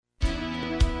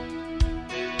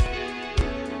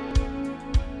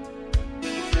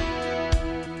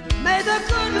May the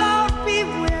good Lord be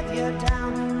with you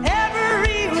down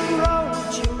every road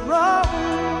you roll.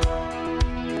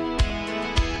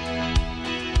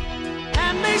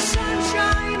 And may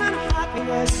sunshine and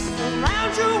happiness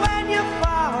surround you when you're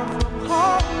far from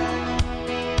home.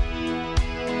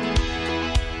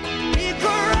 Be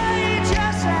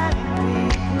courageous and be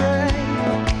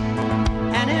brave,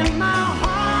 and in my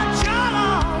heart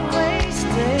you'll always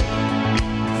stay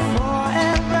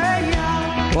forever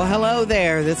young. Well, hello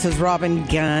there. This is Robin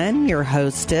Gunn, your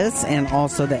hostess and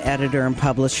also the editor and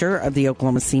publisher of the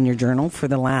Oklahoma Senior Journal for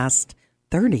the last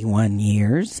 31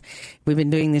 years. We've been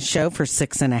doing this show for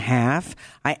 6.5.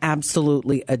 I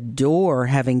absolutely adore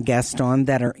having guests on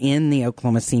that are in the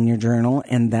Oklahoma Senior Journal,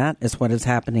 and that is what is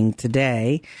happening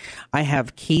today. I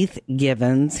have Keith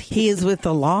Givens. He is with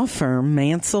the law firm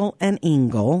Mansell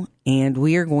Engel, and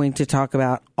we are going to talk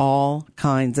about all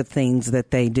kinds of things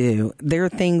that they do. There are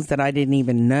things that I didn't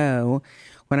even know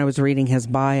when I was reading his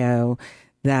bio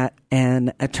that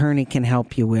an attorney can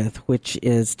help you with, which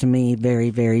is, to me,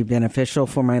 very, very beneficial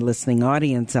for my listening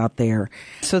audience out there.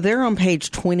 So they're on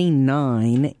page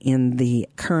 29 in the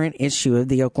current issue of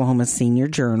the Oklahoma Senior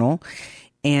Journal,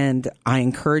 and I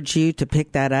encourage you to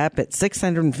pick that up at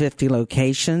 650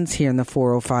 locations here in the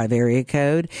 405 area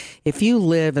code. If you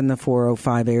live in the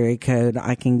 405 area code,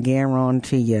 I can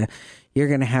guarantee you you're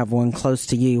going to have one close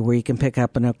to you where you can pick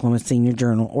up an Oklahoma Senior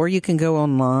Journal, or you can go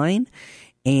online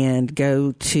and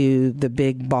go to the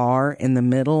big bar in the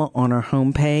middle on our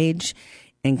homepage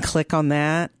and click on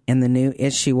that, and the new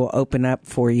issue will open up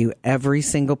for you every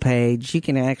single page. You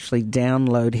can actually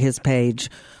download his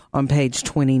page on page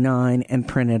 29 and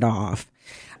print it off.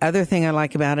 Other thing I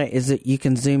like about it is that you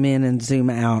can zoom in and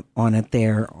zoom out on it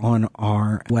there on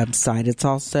our website. It's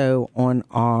also on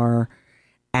our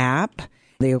app,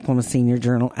 the Oklahoma Senior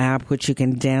Journal app, which you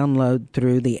can download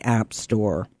through the App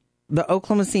Store. The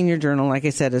Oklahoma Senior Journal, like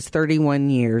I said, is 31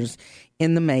 years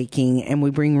in the making, and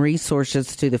we bring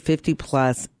resources to the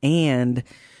 50-plus, and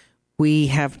we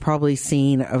have probably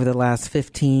seen over the last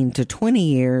 15 to 20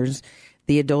 years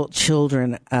the adult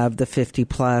children of the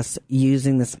 50-plus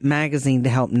using this magazine to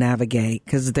help navigate,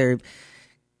 because they've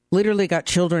literally got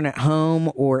children at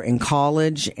home or in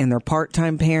college, and they're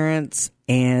part-time parents,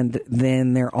 and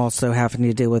then they're also having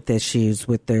to deal with issues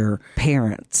with their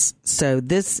parents. So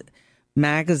this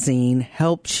magazine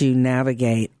helps you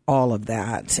navigate all of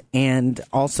that, and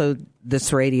also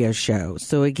this radio show.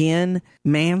 So again,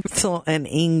 Mansell and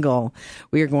Engel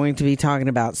we are going to be talking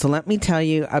about. So let me tell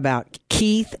you about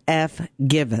Keith F.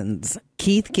 Givens.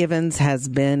 Keith Givens has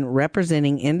been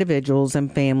representing individuals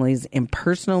and families in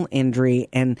personal injury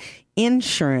and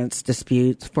insurance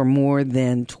disputes for more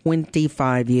than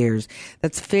 25 years.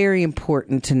 That's very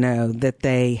important to know, that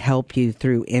they help you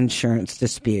through insurance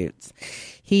disputes.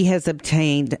 He has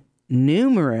obtained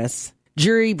numerous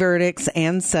jury verdicts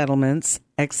and settlements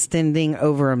extending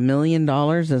over $1 million.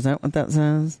 Is that what that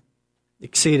says?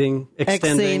 Exceeding,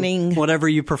 whatever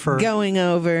you prefer. Going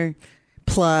over,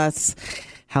 plus,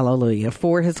 hallelujah,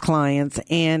 for his clients.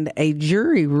 And a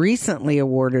jury recently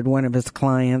awarded one of his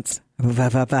clients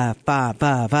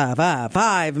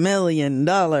 $5 million.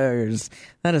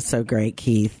 That is so great,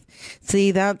 Keith.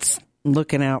 See, that's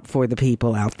looking out for the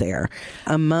people out there.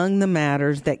 Among the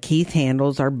matters that Keith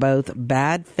handles are both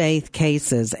bad faith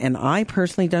cases, and I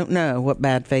personally don't know what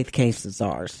bad faith cases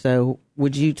are. So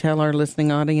would you tell our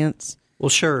listening audience? Well,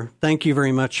 sure. Thank you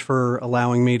very much for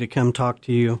allowing me to come talk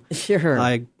to you. Sure.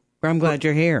 I'm glad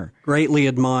you're here. Greatly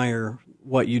admire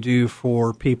what you do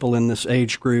for people in this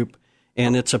age group,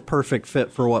 and it's a perfect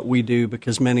fit for what we do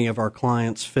because many of our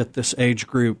clients fit this age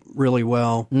group really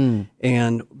well.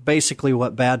 And basically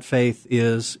what bad faith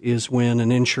is when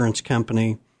an insurance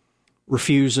company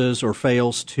refuses or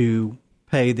fails to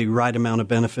pay the right amount of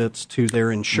benefits to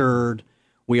their insured.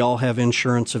 We all have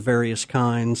insurance of various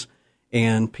kinds,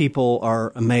 and people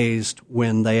are amazed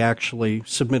when they actually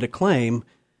submit a claim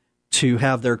to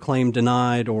have their claim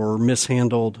denied or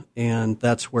mishandled, and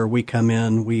that's where we come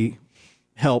in. We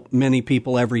help many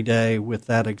people every day with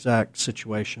that exact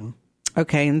situation.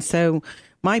 Okay, and so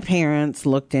my parents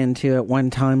looked into at one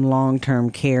time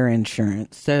long-term care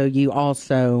insurance. So you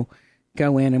also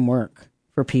go in and work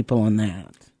for people on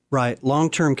that. Right.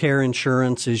 Long-term care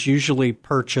insurance is usually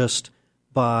purchased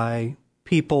by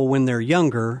people when they're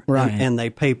younger, right, and they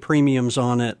pay premiums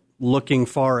on it looking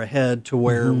far ahead to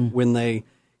where when they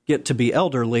get to be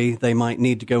elderly, they might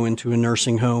need to go into a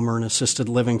nursing home or an assisted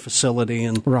living facility.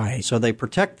 And so they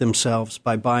protect themselves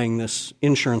by buying this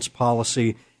insurance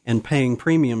policy and paying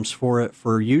premiums for it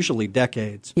for usually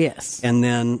decades. Yes. And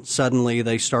then suddenly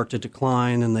they start to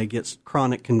decline and they get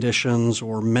chronic conditions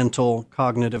or mental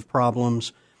cognitive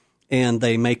problems. and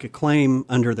they make a claim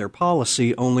under their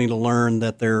policy only to learn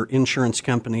that their insurance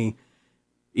company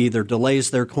either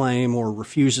delays their claim or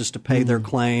refuses to pay their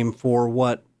claim for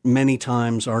what many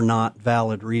times are not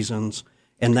valid reasons.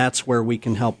 And that's where we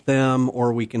can help them,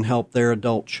 or we can help their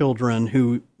adult children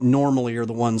who normally are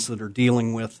the ones that are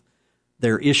dealing with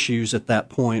their issues at that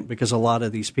point, because a lot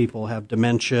of these people have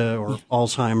dementia or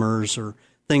Alzheimer's or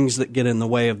things that get in the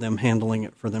way of them handling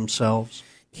it for themselves.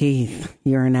 Keith,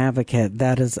 you're an advocate.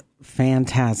 That is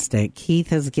fantastic. Keith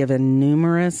has given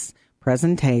numerous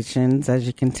presentations. As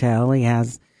you can tell, he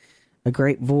has a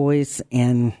great voice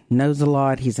and knows a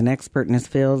lot. He's an expert in his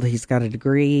field. He's got a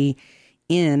degree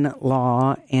in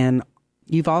law, and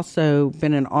you've also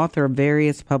been an author of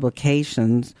various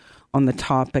publications on the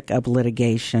topic of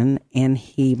litigation, and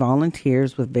he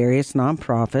volunteers with various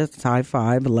nonprofits. High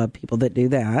five, I love people that do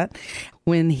that.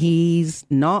 When he's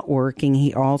not working,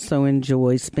 he also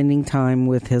enjoys spending time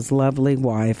with his lovely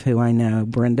wife, who I know,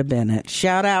 Brenda Bennett.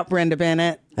 Shout out, Brenda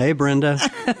Bennett. Hey, Brenda.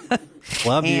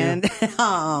 Love and, you.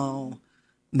 Oh,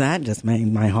 that just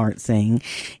made my heart sing.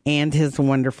 And his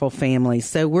wonderful family.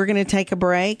 So we're going to take a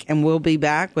break, and we'll be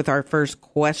back with our first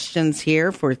questions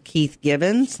here for Keith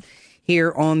Givens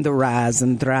here on the Rise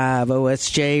and Thrive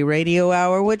OSJ Radio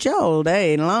Hour, which all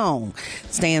day long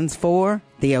stands for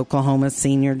the Oklahoma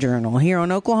Senior Journal, here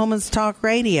on Oklahoma's Talk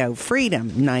Radio,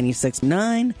 Freedom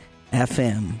 96.9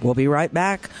 FM. We'll be right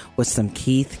back with some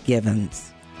Keith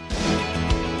Givens.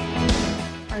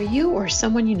 Are you or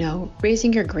someone you know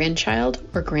raising your grandchild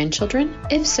or grandchildren?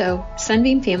 If so,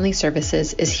 Sunbeam Family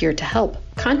Services is here to help.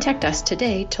 Contact us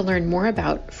today to learn more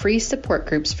about free support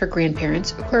groups for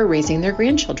grandparents who are raising their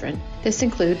grandchildren. This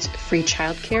includes free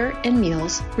childcare and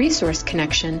meals, resource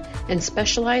connection, and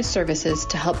specialized services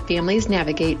to help families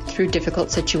navigate through difficult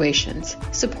situations.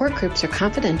 Support groups are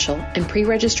confidential, and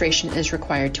pre-registration is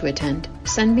required to attend.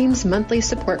 Sunbeam's monthly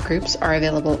support groups are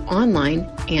available online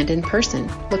and in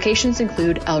person. Locations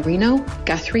include El Reno,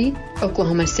 Guthrie,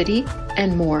 Oklahoma City,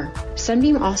 and more.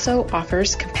 Sunbeam also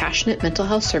offers compassionate mental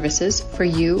health services for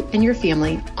you and your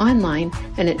family online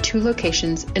and at 2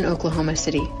 locations in Oklahoma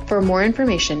City. For more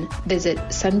information, visit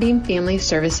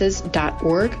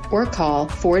sunbeamfamilyservices.org or call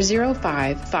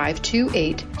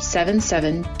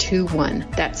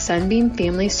 405-528-7721. That's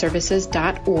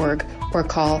sunbeamfamilyservices.org or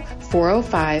call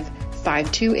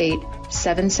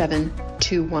 405-528-7721.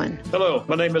 Hello,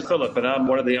 my name is Philip, and I'm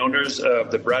one of the owners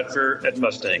of the Bradford at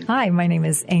Mustang. Hi, my name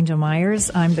is Angel Myers.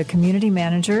 I'm the community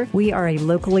manager. We are a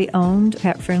locally owned,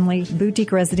 pet-friendly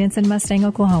boutique residence in Mustang,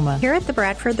 Oklahoma. Here at the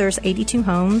Bradford, there's 82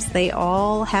 homes. They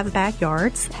all have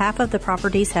backyards. Half of the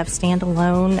properties have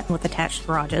standalone with attached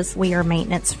garages. We are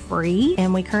maintenance-free,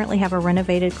 and we currently have a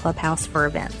renovated clubhouse for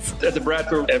events. At the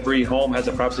Bradford, every home has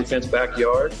a privacy fenced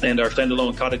backyard, and our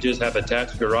standalone cottages have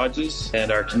attached garages.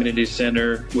 And our community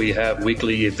center, we have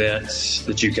weekly events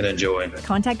that you can enjoy.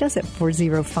 Contact us at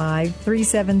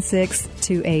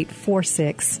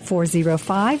 405-376-2846,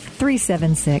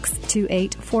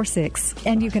 405-376-2846.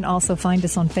 And you can also find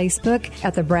us on Facebook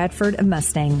at the Bradford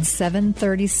Mustang,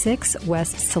 736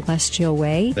 West Celestial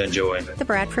Way. Enjoy. The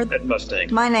Bradford at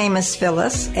Mustang. My name is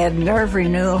Phyllis, and nerve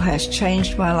renewal has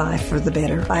changed my life for the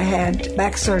better. I had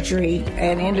back surgery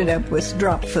and ended up with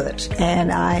drop foot,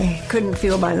 and I couldn't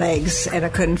feel my legs and I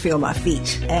couldn't feel my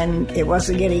feet, and it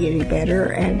wasn't getting any better.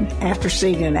 And after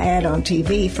seeing an ad on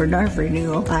TV for nerve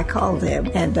renewal, I called them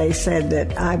and they said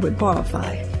that I would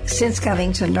qualify. Since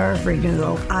coming to Nerve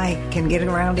Renewal, I can get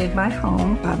around in my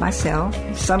home by myself,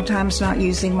 sometimes not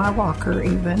using my walker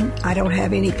even. I don't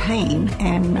have any pain,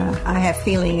 and I have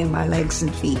feeling in my legs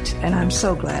and feet, and I'm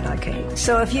so glad I came.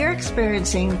 So if you're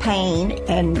experiencing pain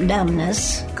and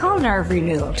numbness, call Nerve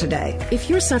Renewal today. If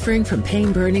you're suffering from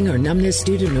pain, burning, or numbness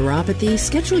due to neuropathy,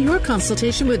 schedule your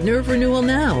consultation with Nerve Renewal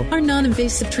now. Our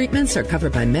non-invasive treatments are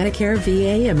covered by Medicare,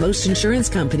 VA, and most insurance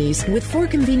companies. With 4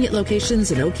 convenient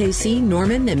locations in OKC,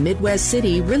 Norman, and Midwest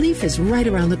City, relief is right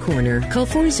around the corner. Call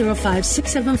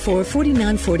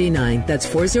 405-674-4949. That's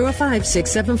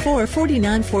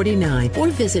 405-674-4949. Or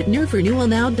visit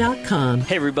nerverenewalnow.com.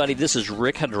 Hey everybody, this is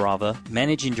Rick Hadrava,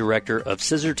 Managing Director of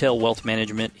Scissortail Wealth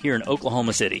Management here in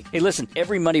Oklahoma City. Hey listen,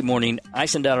 every Monday morning I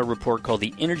send out a report called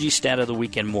the Energy Stat of the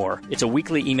Week and More. It's a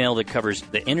weekly email that covers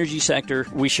the energy sector.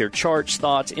 We share charts,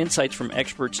 thoughts, insights from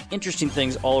experts, interesting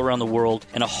things all around the world,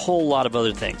 and a whole lot of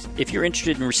other things. If you're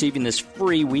interested in receiving this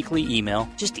free free weekly email.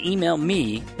 Just email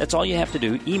me. That's all you have to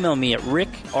do. Email me at Rick,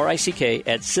 R-I-C-K,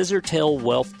 at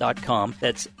scissortailwealth.com.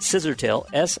 That's Scissortail,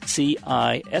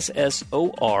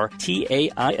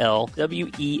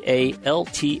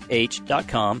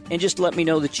 SCISSORTAILWEALTH.com. And just let me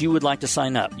know that you would like to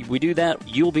sign up. If we do that,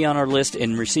 you'll be on our list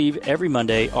and receive every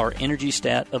Monday our Energy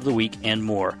Stat of the Week and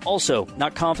more. Also,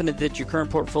 not confident that your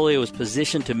current portfolio is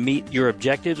positioned to meet your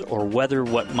objectives or weather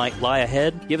what might lie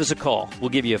ahead? Give us a call. We'll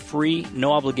give you a free,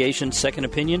 no-obligation second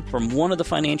opinion from one of the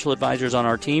financial advisors on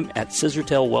our team at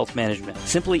Scissortail Wealth Management.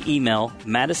 Simply email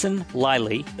Madison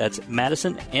Liley, that's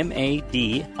Madison,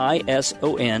 MADISON.LILEY,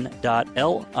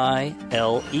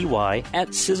 at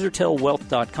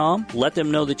scissortailwealth.com. Let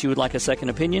them know that you would like a second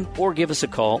opinion, or give us a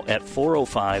call at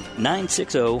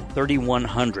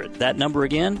 405-960-3100. That number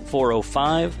again,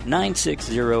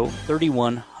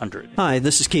 405-960-3100. Hi,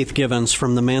 this is Keith Givens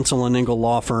from the Mansell Engel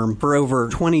Law Firm. For over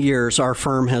 20 years, our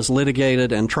firm has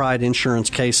litigated and tried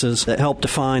insurance cases that help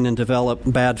define and develop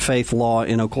bad faith law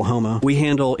in Oklahoma. We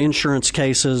handle insurance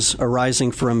cases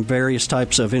arising from various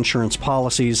types of insurance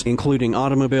policies, including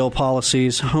automobile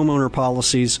policies, homeowner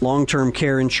policies, long-term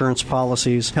care insurance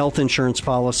policies, health insurance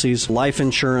policies, life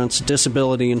insurance,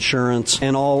 disability insurance,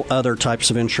 and all other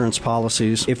types of insurance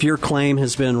policies. If your claim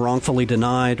has been wrongfully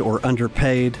denied or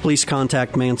underpaid, please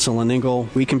contact Mansell & Engel.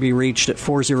 We can be reached at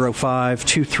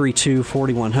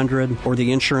 405-232-4100 or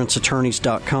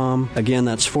theinsuranceattorneys.com. Again,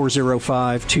 that's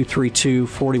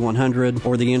 405-232-4100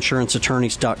 or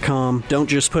theinsuranceattorneys.com. Don't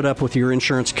just put up with your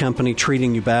insurance company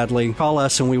treating you badly. Call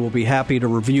us and we will be happy to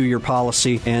review your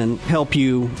policy and help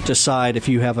you decide if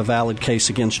you have a valid case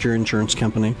against your insurance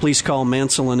company. Please call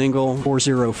Mansell & Engel,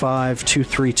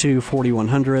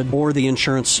 405-232-4100 or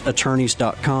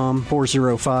theinsuranceattorneys.com,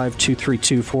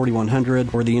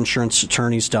 405-232-4100 or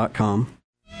theinsuranceattorneys.com.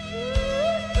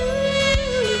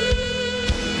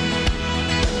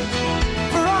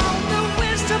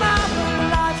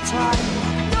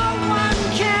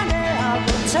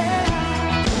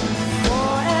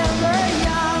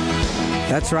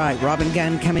 That's right. Robin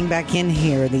Gunn coming back in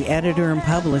here, the editor and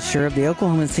publisher of the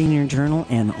Oklahoma Senior Journal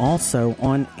and also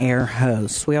on-air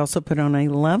host. We also put on a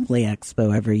lovely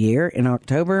expo every year in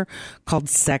October called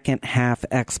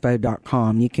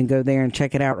secondhalfexpo.com. You can go there and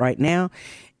check it out right now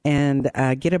and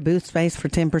get a booth space for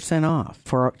 10% off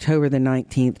for October the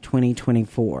 19th,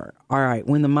 2024. All right.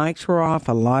 When the mics were off,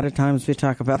 a lot of times we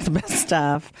talk about the best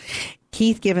stuff.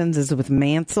 Keith Givens is with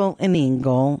Mansell and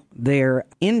Engel. They're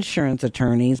insurance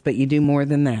attorneys, but you do more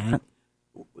than that.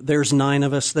 There's 9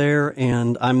 of us there,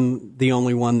 and I'm the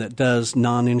only one that does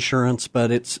non-insurance,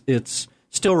 but it's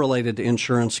still related to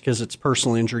insurance because it's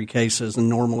personal injury cases, and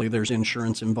normally there's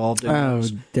insurance involved in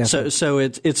those. Definitely. So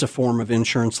it's a form of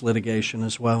insurance litigation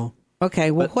as well.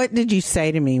 Okay, well, what did you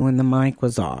say to me when the mic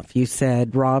was off? You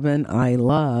said, Robin, I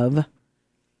love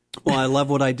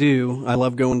what I do. I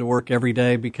love going to work every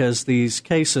day because these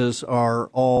cases are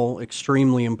all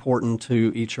extremely important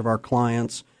to each of our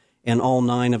clients, and all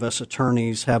 9 of us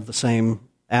attorneys have the same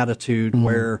attitude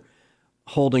where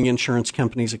holding insurance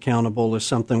companies accountable is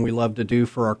something we love to do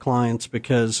for our clients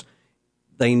because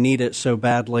they need it so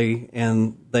badly,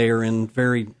 and they are in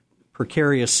very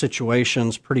precarious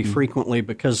situations pretty frequently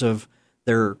because of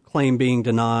their claim being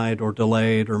denied or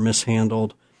delayed or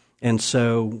mishandled. And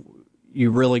so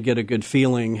you really get a good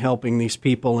feeling helping these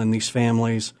people and these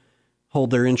families hold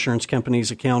their insurance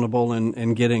companies accountable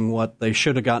and getting what they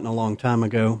should have gotten a long time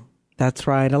ago. That's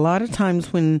right. A lot of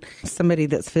times when somebody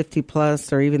that's 50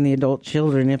 plus or even the adult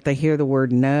children, if they hear the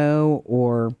word no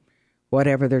or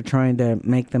whatever they're trying to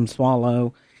make them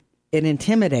swallow, it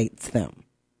intimidates them.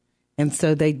 And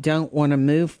so they don't want to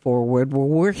move forward. Well,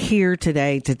 we're here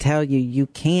today to tell you you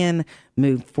can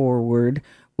move forward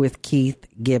with Keith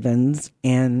Givens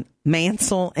and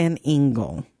Mansell and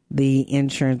Engel, the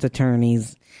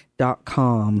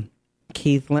insuranceattorneys.com.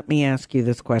 Keith, let me ask you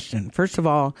this question. First of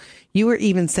all, you were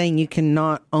even saying you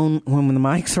cannot own, when the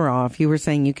mics are off, you were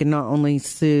saying you can not only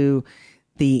sue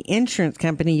the insurance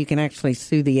company, you can actually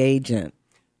sue the agent.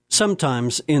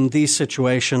 Sometimes in these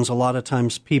situations, a lot of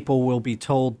times people will be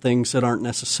told things that aren't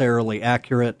necessarily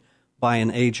accurate by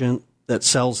an agent that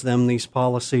sells them these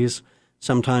policies.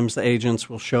 Sometimes the agents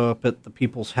will show up at the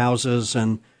people's houses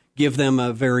and give them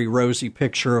a very rosy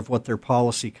picture of what their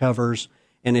policy covers.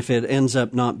 And if it ends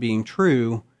up not being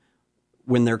true,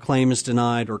 when their claim is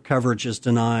denied or coverage is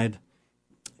denied,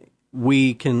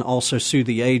 we can also sue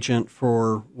the agent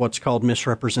for what's called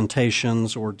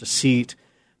misrepresentations or deceit,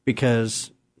 because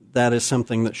that is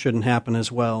something that shouldn't happen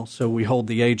as well. So we hold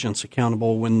the agents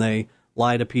accountable when they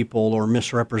lie to people or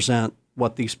misrepresent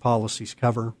what these policies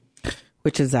cover.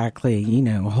 Which is actually,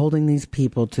 holding these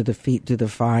people to the feet to the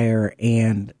fire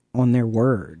and on their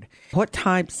word. What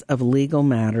types of legal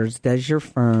matters does your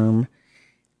firm,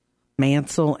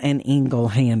 Mansell and Engel,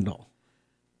 handle?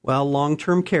 Well,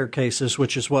 long-term care cases,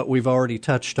 which is what we've already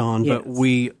touched on, Yes. but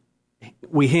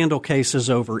we handle cases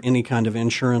over any kind of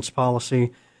insurance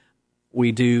policy.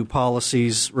 We do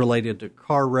policies related to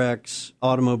car wrecks,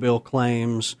 automobile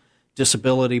claims,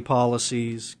 disability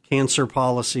policies, cancer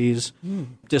policies,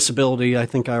 disability, I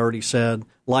think I already said,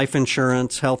 life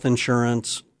insurance, health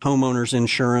insurance, homeowners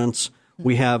insurance.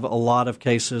 We have a lot of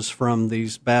cases from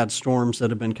these bad storms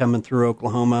that have been coming through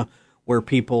Oklahoma where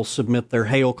people submit their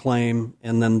hail claim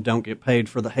and then don't get paid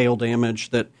for the hail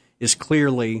damage that is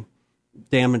clearly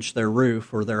damaged their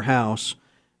roof or their house.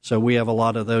 So we have a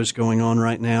lot of those going on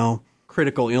right now.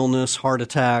 Critical illness, heart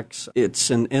attacks. It's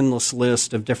an endless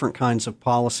list of different kinds of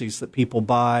policies that people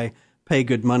buy, pay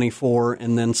good money for,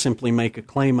 and then simply make a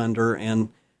claim under and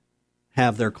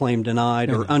have their claim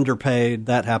denied or underpaid.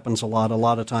 That happens a lot. A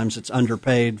lot of times it's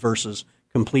underpaid versus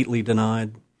completely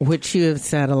denied. Which you have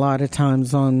said a lot of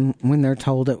times on when they're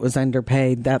told it was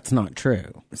underpaid, that's not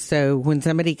true. So when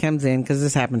somebody comes in, because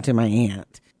this happened to my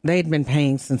aunt, they had been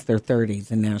paying since their 30s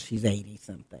and now she's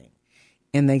 80-something.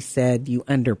 And they said, you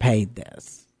underpaid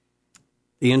this.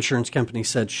 The insurance company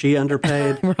said she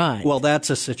underpaid. Right. Well, that's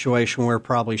a situation where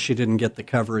probably she didn't get the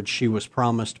coverage she was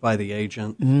promised by the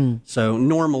agent. So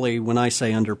normally when I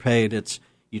say underpaid, it's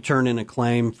you turn in a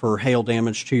claim for hail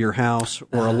damage to your house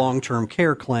or a long-term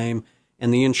care claim,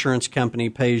 and the insurance company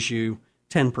pays you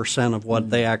 10% of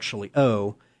what they actually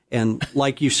owe. And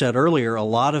like you said earlier, a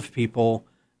lot of people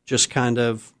just kind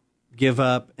of give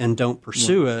up and don't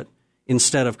pursue it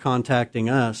instead of contacting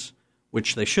us,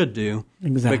 which they should do.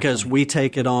 Exactly. Because we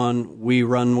take it on, we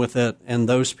run with it, and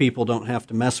those people don't have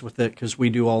to mess with it because we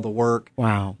do all the work.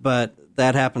 Wow. But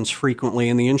that happens frequently,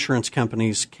 and the insurance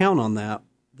companies count on that.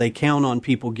 They count on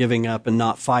people giving up and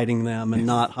not fighting them and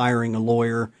not hiring a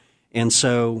lawyer. And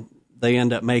so they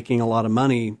end up making a lot of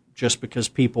money just because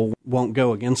people won't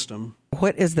go against them.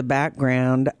 What is the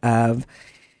background of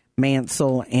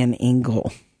Mansell and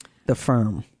Engel, the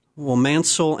firm? Well,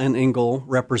 Mansell and Engel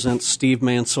represents Steve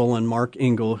Mansell and Mark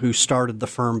Engel, who started the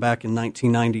firm back in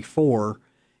 1994,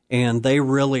 and they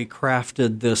really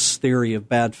crafted this theory of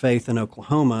bad faith in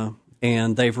Oklahoma,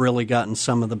 and they've really gotten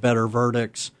some of the better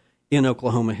verdicts in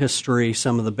Oklahoma history,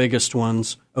 some of the biggest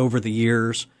ones over the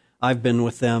years. I've been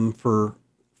with them for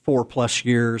 4+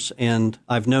 years, and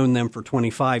I've known them for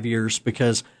 25 years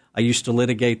because I used to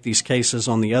litigate these cases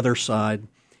on the other side,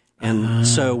 and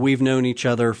so we've known each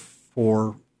other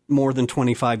for more than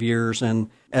 25 years, and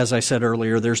as I said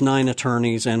earlier, there's 9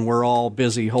 attorneys, and we're all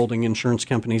busy holding insurance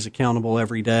companies accountable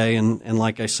every day, and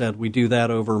like I said, we do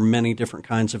that over many different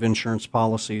kinds of insurance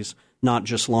policies, not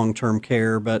just long-term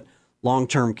care, but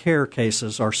long-term care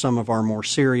cases are some of our more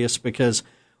serious because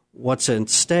what's at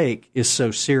stake is so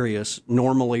serious.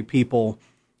 Normally people,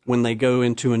 when they go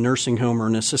into a nursing home or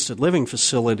an assisted living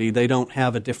facility, they don't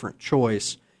have a different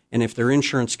choice, and if their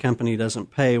insurance company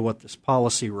doesn't pay what this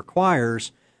policy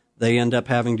requires, they end up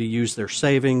having to use their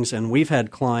savings, and we've had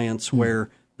clients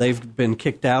where they've been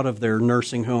kicked out of their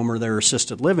nursing home or their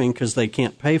assisted living because they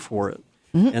can't pay for it.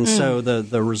 And so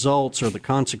the results or the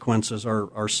consequences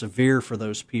are severe for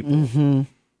those people.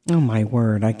 Oh, my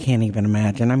word. I can't even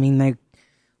imagine. I mean, they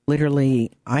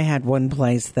literally, I had one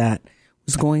place that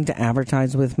was going to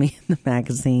advertise with me in the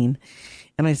magazine,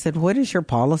 and I said, what is your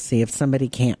policy if somebody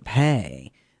can't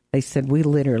pay? They said, we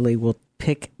literally will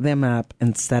pick them up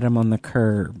and set them on the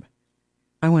curb.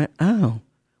 I went, oh,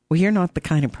 well, you're not the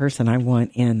kind of person I want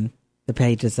in the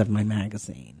pages of my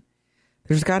magazine.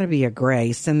 There's got to be a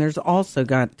grace, and there's also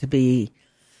got to be,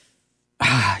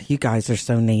 you guys are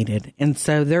so needed. And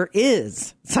so there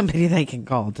is somebody they can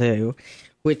call too,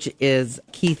 which is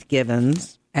Keith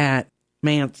Givens at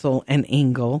Mansell and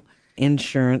Engel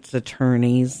Insurance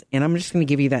Attorneys. And I'm just going to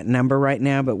give you that number right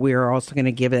now, but we are also going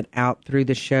to give it out through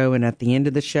the show. And at the end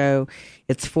of the show,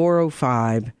 it's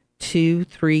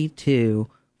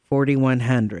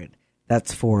 405-232-4100.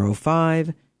 That's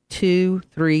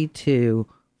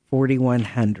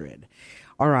 405-232-4100.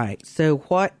 All right. So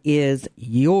what is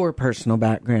your personal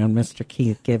background, Mr.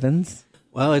 Keith Givens?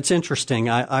 Well, it's interesting.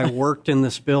 I worked in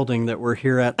this building that we're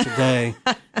here at today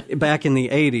back in the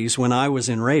 80s when I was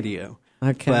in radio.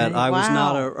 Okay. But I was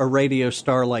not a radio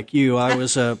star like you. I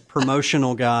was a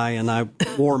promotional guy, and I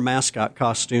wore mascot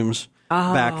costumes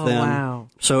back then. Wow.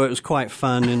 So it was quite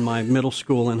fun in my middle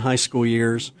school and high school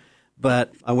years.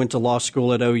 But I went to law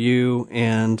school at OU,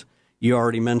 and you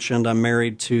already mentioned I'm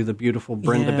married to the beautiful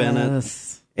Brenda Bennett.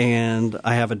 And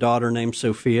I have a daughter named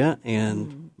Sophia,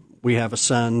 and we have a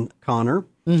son, Connor.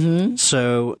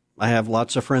 So I have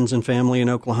lots of friends and family in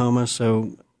Oklahoma,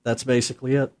 so that's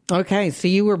basically it. Okay, so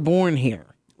you were born here.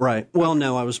 Right. Well,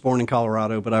 no, I was born in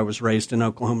Colorado, but I was raised in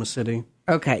Oklahoma City.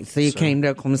 Okay, so you came to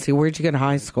Oklahoma City. Where'd you go to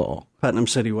high school? Putnam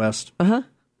City West. Uh-huh.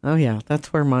 Oh, yeah.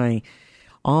 That's where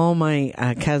all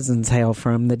my cousins hail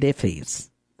from, the Diffees.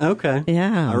 Okay.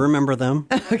 Yeah. I remember them.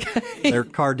 Okay. Their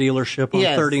car dealership on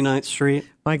 39th Street.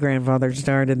 My grandfather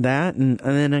started that, and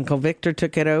then Uncle Victor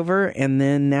took it over, and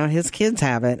then now his kids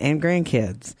have it, and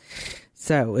grandkids.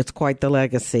 So it's quite the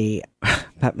legacy.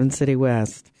 Putnam City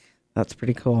West. That's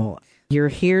pretty cool. You're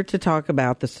here to talk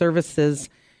about the services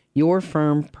your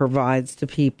firm provides to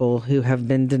people who have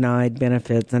been denied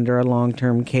benefits under a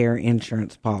long-term care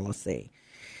insurance policy.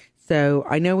 So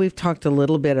I know we've talked a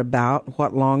little bit about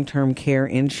what long-term care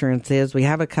insurance is. We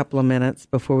have a couple of minutes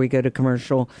before we go to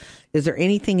commercial. Is there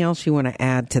anything else you want to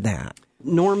add to that?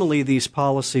 Normally, these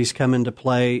policies come into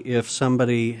play if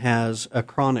somebody has a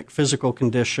chronic physical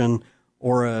condition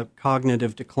or a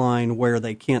cognitive decline where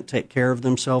they can't take care of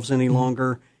themselves any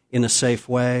longer in a safe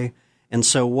way. And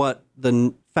so what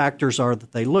the factors are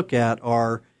that they look at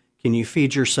are, can you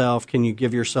feed yourself? Can you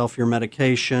give yourself your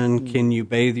medication? Can you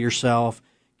bathe yourself?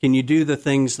 Can you do the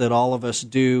things that all of us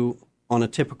do on a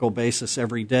typical basis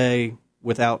every day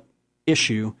without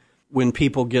issue? When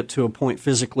people get to a point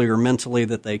physically or mentally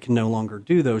that they can no longer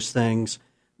do those things,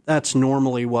 that's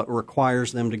normally what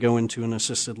requires them to go into an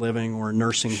assisted living or a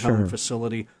nursing home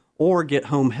facility or get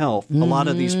home health. A lot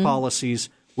of these policies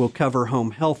will cover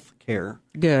home health care.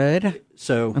 Good.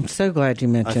 So I'm so glad you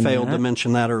mentioned that. I failed to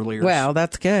mention that earlier. Well,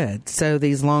 that's good. So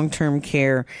these long-term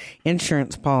care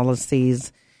insurance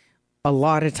policies a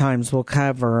lot of times will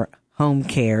cover home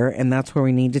care, and that's where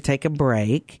we need to take a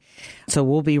break. So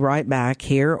we'll be right back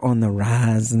here on the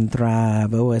Rise and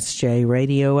Thrive OSJ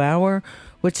Radio Hour,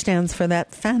 which stands for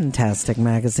that fantastic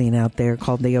magazine out there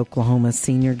called the Oklahoma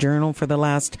Senior Journal for the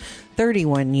last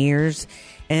 31 years.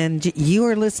 And you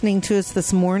are listening to us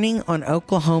this morning on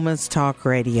Oklahoma's Talk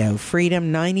Radio,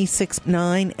 Freedom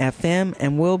 96.9 FM,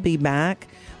 and we'll be back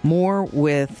more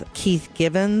with Keith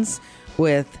Givens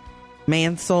with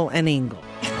Mansell and Engel.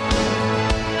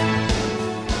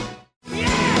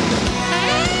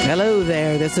 Hello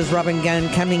there, this is Robin Gunn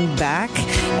coming back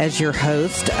as your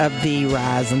host of the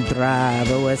Rise and Thrive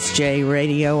OSJ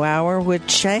Radio Hour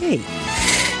with Shay.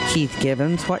 Keith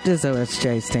Givens, what does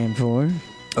OSJ stand for?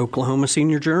 Oklahoma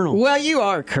Senior Journal. Well, you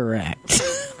are correct.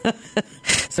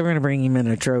 So we're going to bring him in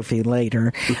a trophy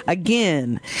later.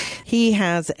 Again, he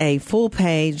has a full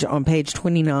page on page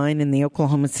 29 in the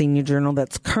Oklahoma Senior Journal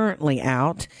that's currently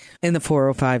out in the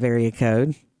 405 area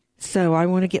code. So I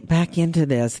want to get back into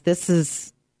this. This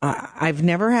is, I've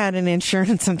never had an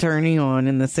insurance attorney on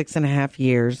in the 6.5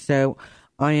 years. So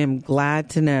I am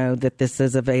glad to know that this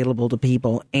is available to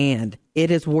people, and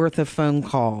it is worth a phone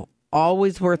call.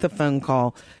 Always worth a phone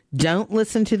call. Don't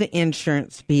listen to the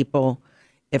insurance people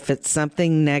if it's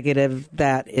something negative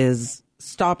that is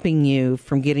stopping you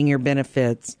from getting your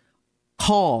benefits.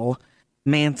 Call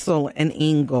Mansell and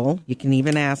Engel. You can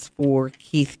even ask for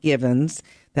Keith Givens.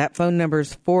 That phone number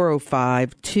is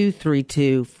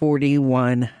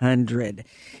 405-232-4100.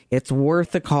 It's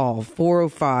worth a call,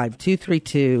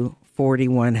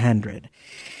 405-232-4100.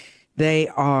 They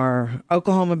are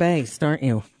Oklahoma-based, aren't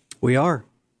you? We are.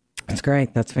 That's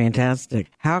great. That's fantastic.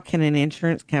 How can an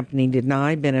insurance company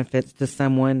deny benefits to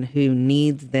someone who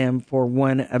needs them for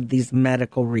one of these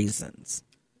medical reasons?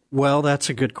 Well, that's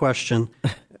a good question.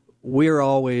 We're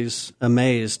always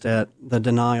amazed at the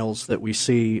denials that we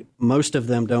see. Most of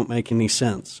them don't make any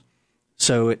sense.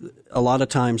 So a lot of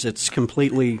times it's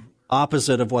completely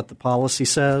opposite of what the policy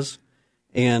says.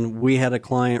 And we had a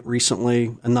client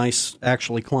recently,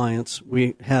 clients.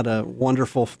 We had a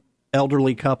wonderful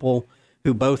elderly couple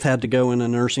who both had to go in a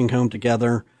nursing home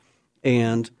together,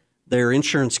 and their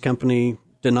insurance company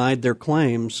denied their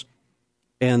claims,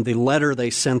 and the letter they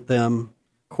sent them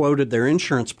quoted their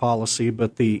insurance policy,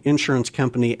 but the insurance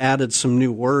company added some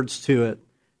new words to it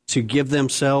to give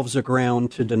themselves a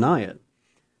ground to deny it.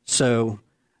 So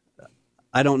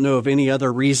I don't know of any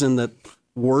other reason that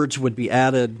words would be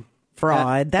added.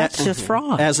 Fraud. That's just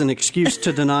fraud. As an excuse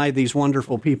to deny these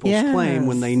wonderful people's claim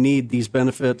when they need these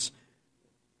benefits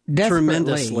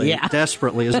tremendously.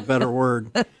 Desperately is a better word.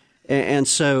 And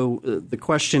so the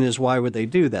question is, why would they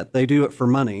do that? They do it for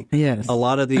money. Yes. A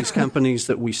lot of these companies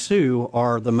that we sue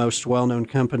are the most well-known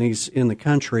companies in the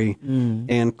country,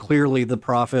 and clearly the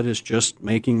profit is just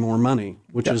making more money,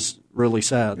 which is really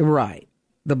sad. Right.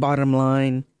 The bottom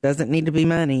line doesn't need to be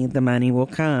money. The money will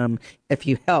come if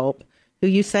you help who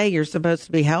you say you're supposed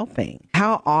to be helping.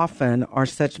 How often are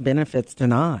such benefits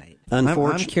denied?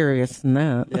 I'm curious in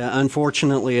that. Yeah,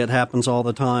 unfortunately, it happens all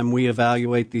the time. We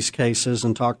evaluate these cases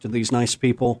and talk to these nice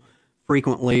people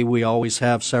frequently. We always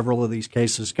have several of these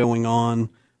cases going on.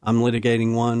 I'm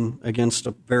litigating one against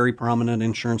a very prominent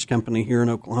insurance company here in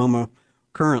Oklahoma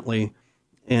currently.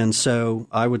 And so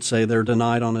I would say they're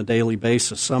denied on a daily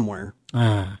basis somewhere.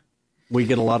 We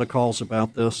get a lot of calls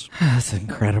about this. That's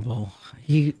incredible.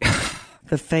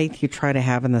 The faith you try to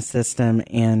have in the system,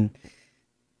 and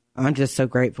I'm just so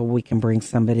grateful we can bring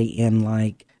somebody in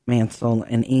like Mansell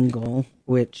and Engel,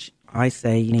 which I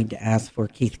say you need to ask for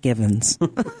Keith Givens.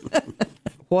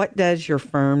 What does your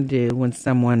firm do when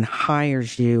someone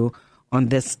hires you on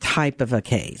this type of a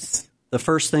case? The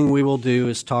first thing we will do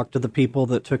is talk to the people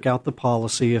that took out the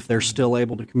policy if they're still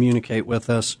able to communicate with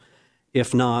us.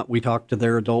 If not, we talk to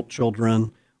their adult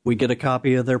children. We get a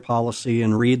copy of their policy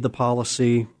and read the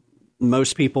policy.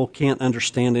 Most people can't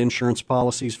understand insurance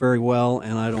policies very well,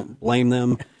 and I don't blame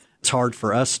them. It's hard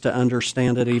for us to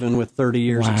understand it, even with 30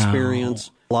 years experience.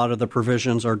 A lot of the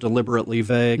provisions are deliberately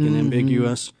vague and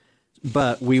ambiguous.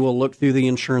 But we will look through the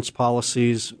insurance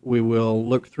policies. We will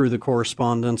look through the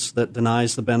correspondence that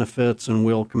denies the benefits, and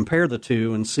we'll compare the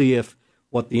two and see if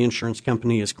what the insurance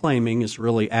company is claiming is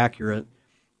really accurate.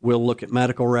 We'll look at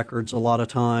medical records a lot of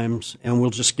times, and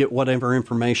we'll just get whatever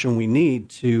information we need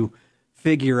to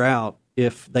figure out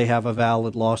if they have a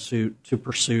valid lawsuit to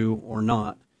pursue or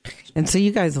not. And so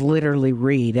you guys literally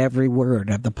read every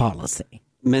word of the policy.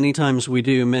 Many times we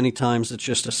do. Many times it's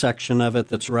just a section of it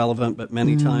that's relevant, but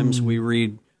many times we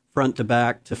read front to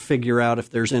back to figure out if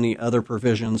there's any other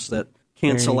provisions that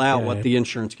cancel out what the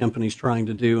insurance company's trying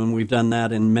to do, and we've done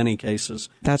that in many cases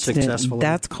successfully.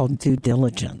 That's called due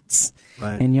diligence,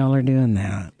 right. And y'all are doing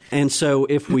that. And so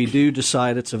if we do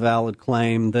decide it's a valid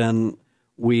claim, then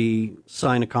we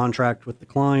sign a contract with the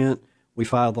client, we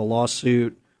file the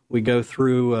lawsuit, we go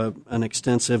through an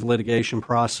extensive litigation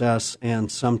process,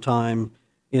 and sometime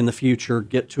in the future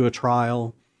get to a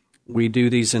trial. We do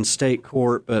these in state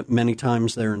court, but many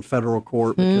times they're in federal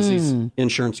court because these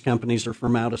insurance companies are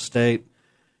from out of state,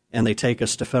 and they take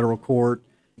us to federal court.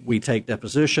 We take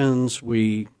depositions,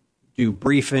 we do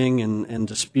briefing and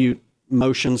dispute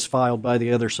motions filed by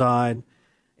the other side,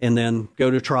 and then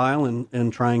go to trial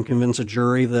and try and convince a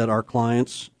jury that our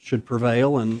clients should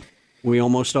prevail, and we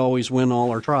almost always win all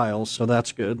our trials, so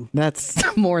that's good. That's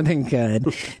more than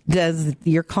good. Does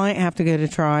your client have to go to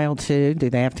trial, too? Do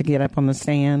they have to get up on the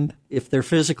stand? If they're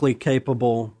physically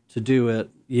capable to do it,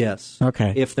 yes.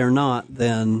 Okay. If they're not,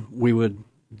 then we would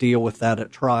deal with that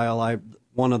at trial.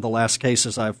 One of the last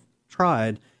cases I've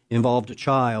tried involved a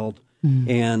child,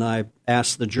 and I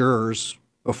asked the jurors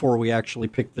before we actually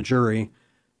picked the jury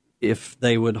if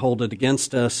they would hold it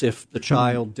against us if the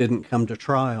child didn't come to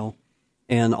trial.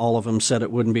 And all of them said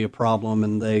it wouldn't be a problem,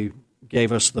 and they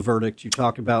gave us the verdict you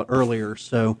talked about earlier.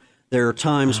 So there are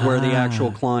times where the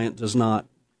actual client does not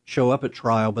show up at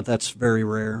trial, but that's very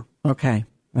rare. Okay,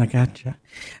 I gotcha.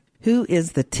 Who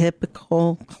is the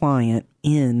typical client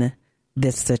in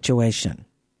this situation?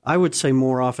 I would say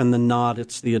more often than not,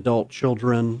 it's the adult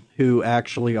children who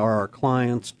actually are our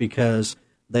clients because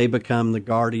they become the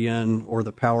guardian or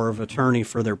the power of attorney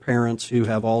for their parents who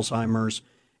have Alzheimer's.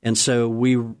 And so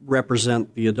we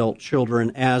represent the adult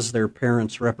children as their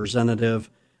parents' representative.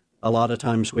 A lot of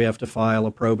times we have to file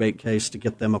a probate case to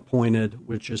get them appointed,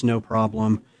 which is no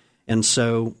problem. And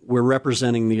so we're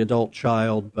representing the adult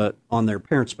child, but on their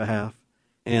parents' behalf.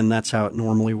 And that's how it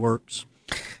normally works.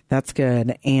 That's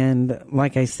good. And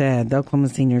like I said, the Oklahoma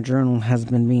Senior Journal has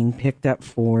been being picked up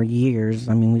for years.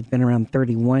 I mean, we've been around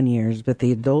 31 years, but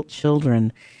the adult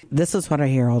children, this is what I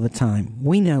hear all the time.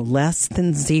 We know less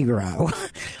than zero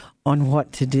on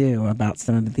what to do about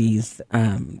some of these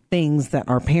things that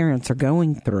our parents are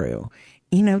going through.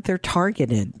 You know, they're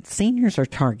targeted. Seniors are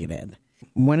targeted.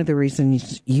 One of the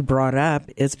reasons you brought up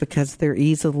is because they're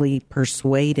easily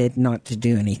persuaded not to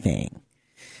do anything.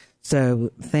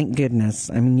 So thank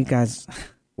goodness. I mean, you guys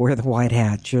wear the white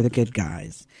hats. You're the good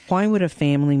guys. Why would a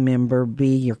family member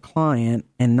be your client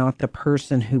and not the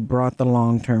person who bought the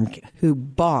long-term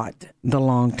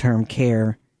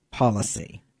care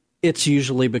policy? It's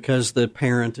usually because the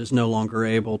parent is no longer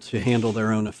able to handle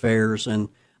their own affairs. And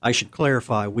I should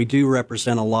clarify, we do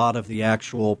represent a lot of the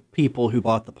actual people who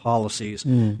bought the policies.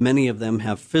 Many of them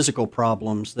have physical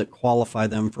problems that qualify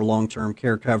them for long-term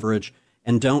care coverage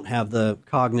and don't have the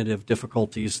cognitive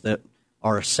difficulties that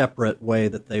are a separate way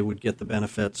that they would get the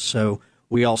benefits. So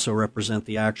we also represent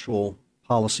the actual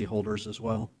policyholders as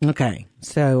well. Okay.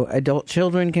 So adult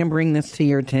children can bring this to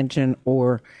your attention,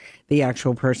 or the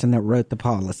actual person that wrote the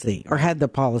policy or had the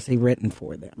policy written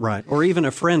for them. Right. Or even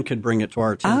a friend could bring it to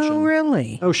our attention. Oh,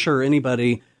 really? Oh, sure.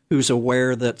 Anybody who's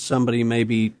aware that somebody may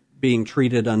be being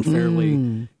treated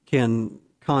unfairly can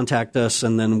contact us,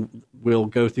 and then we'll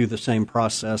go through the same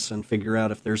process and figure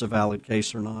out if there's a valid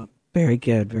case or not. Very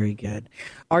good, very good.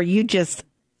 Are you just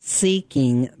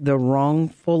seeking the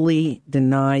wrongfully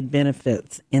denied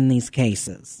benefits in these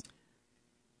cases?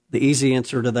 The easy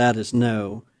answer to that is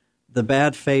no. The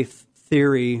bad faith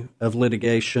theory of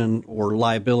litigation, or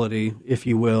liability, if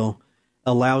you will,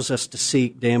 allows us to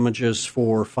seek damages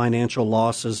for financial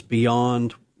losses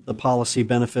beyond the policy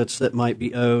benefits that might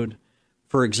be owed.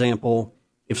 For example,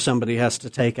 if somebody has to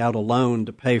take out a loan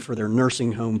to pay for their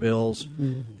nursing home bills,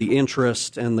 the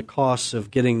interest and the costs of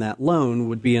getting that loan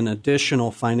would be an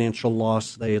additional financial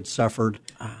loss they had suffered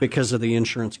because of the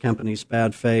insurance company's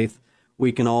bad faith.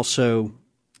 We can also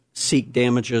seek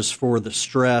damages for the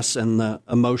stress and the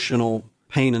emotional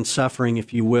pain and suffering,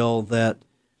 if you will, that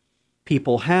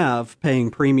people have paying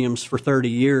premiums for 30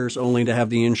 years only to have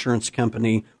the insurance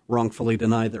company wrongfully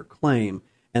deny their claim.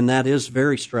 And that is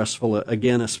very stressful,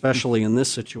 again, especially in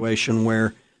this situation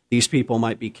where these people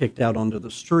might be kicked out onto the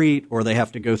street, or they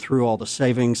have to go through all the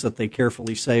savings that they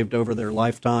carefully saved over their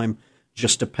lifetime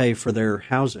just to pay for their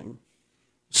housing.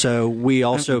 So we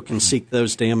also can seek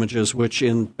those damages, which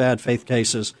in bad faith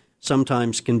cases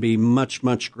sometimes can be much,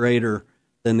 much greater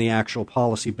than the actual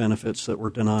policy benefits that were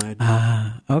denied.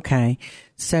 Okay.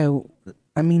 So,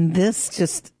 I mean, this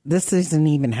isn't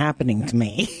even happening to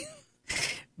me.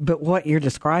 But what you're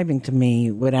describing to me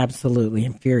would absolutely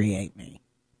infuriate me.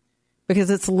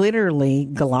 Because it's literally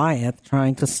Goliath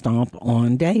trying to stomp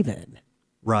on David.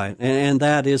 Right. And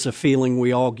that is a feeling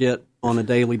we all get on a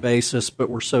daily basis, but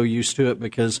we're so used to it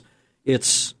because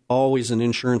it's always an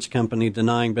insurance company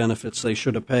denying benefits they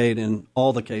should have paid in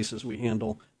all the cases we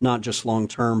handle, not just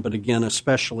long-term, but again,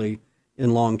 especially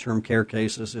in long-term care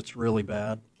cases, it's really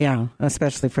bad. Yeah,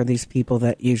 especially for these people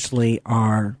that usually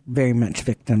are very much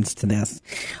victims to this.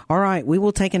 All right, we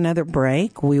will take another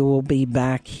break. We will be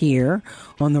back here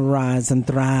on the Rise and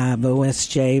Thrive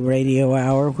OSJ Radio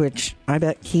Hour, which I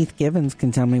bet Keith Gibbons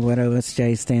can tell me what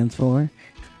OSJ stands for.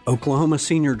 Oklahoma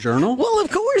Senior Journal? Well, of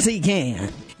course he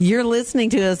can. You're listening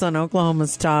to us on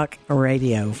Oklahoma's Talk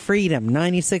Radio, Freedom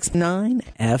 96.9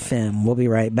 FM. We'll be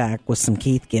right back with some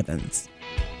Keith Gibbons.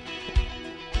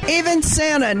 Even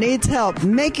Santa needs help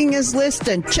making his list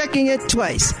and checking it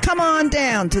twice. Come on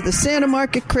down to the Santa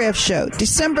Market Craft Show,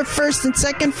 December 1st and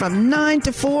 2nd from 9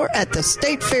 to 4 at the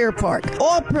State Fair Park.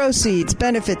 All proceeds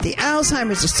benefit the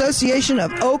Alzheimer's Association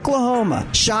of Oklahoma.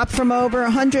 Shop from over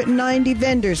 190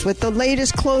 vendors with the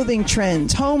latest clothing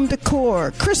trends, home decor,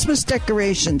 Christmas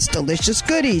decorations, delicious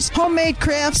goodies, homemade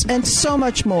crafts, and so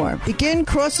much more. Begin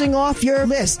crossing off your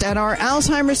list at our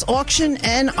Alzheimer's auction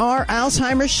and our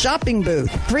Alzheimer's shopping booth.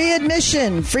 Free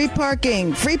admission, free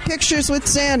parking, free pictures with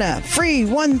Santa, free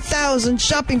 1,000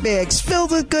 shopping bags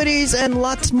filled with goodies, and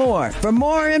lots more. For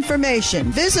more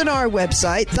information, visit our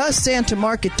website,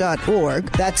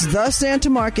 thesantamarket.org. That's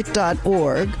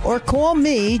thesantamarket.org. Or call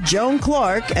me, Joan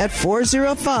Clark, at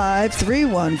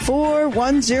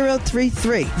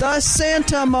 405-314-1033. The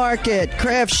Santa Market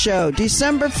Craft Show,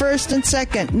 December 1st and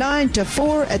 2nd, 9 to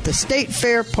 4 at the State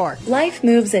Fair Park. Life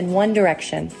moves in one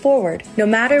direction, forward. No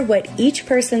matter what each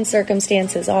person's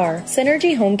circumstances are,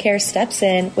 Synergy Home Care steps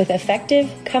in with effective,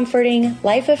 comforting,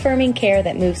 life-affirming care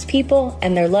that moves people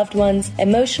and their loved ones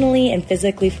emotionally and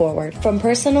physically forward. From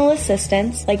personal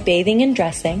assistance, like bathing and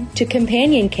dressing, to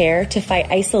companion care to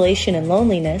fight isolation and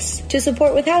loneliness, to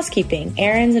support with housekeeping,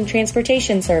 errands, and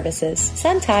transportation services.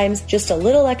 Sometimes, just a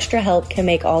little extra help can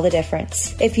make all the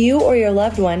difference. If you or your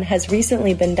loved one has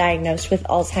recently been diagnosed with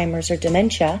Alzheimer's or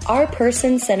dementia, our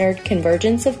person-centered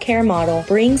convergence of care model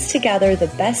brings together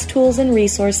the best tools and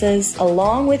resources,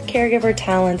 along with caregiver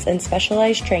talents and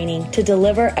specialized training to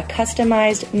deliver a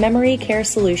customized memory care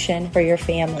solution for your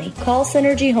family. Call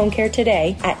Synergy Home Care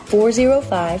today at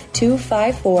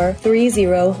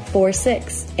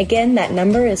 405-254-3046. Again, that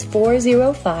number is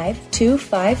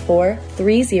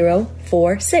 405-254-3046.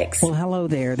 Well, hello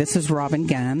there. This is Robin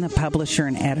Gunn, the publisher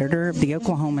and editor of the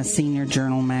Oklahoma Senior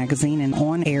Journal magazine and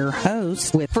on-air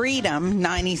host with Freedom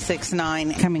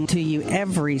 96.9, coming to you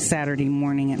every Saturday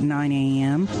morning at 9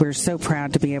 a.m. We're so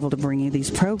proud to be able to bring you these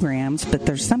programs, but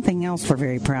there's something else we're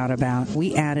very proud about.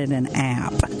 We added an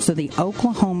app. So the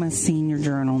Oklahoma Senior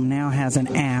Journal now has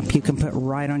an app you can put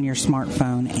right on your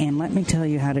smartphone, and let me tell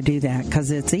you how to do that,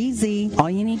 because it's easy. All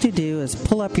you need to do is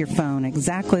pull up your phone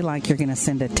exactly like you're going to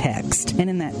send a text. text. And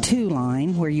in that to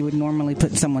line, where you would normally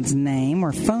put someone's name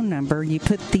or phone number, you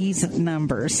put these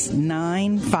numbers,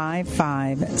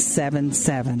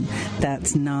 95577.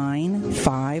 That's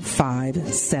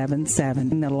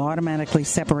 95577. And it'll automatically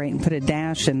separate and put a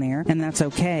dash in there, and that's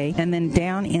okay. And then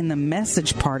down in the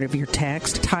message part of your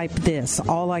text, type this,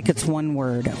 all like it's one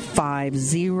word,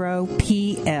 50PLUS.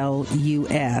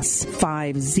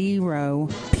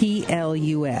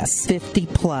 50PLUS, 50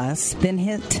 plus. Then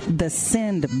hit the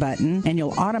send button, and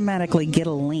you'll automatically get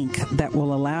a link that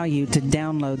will allow you to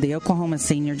download the Oklahoma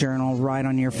Senior Journal right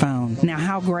on your phone. Now,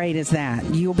 how great is that?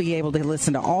 You'll be able to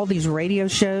listen to all these radio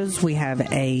shows. We have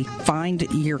a find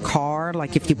your car,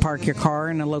 like if you park your car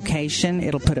in a location,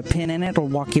 it'll put a pin in it, it'll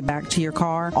walk you back to your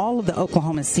car. All of the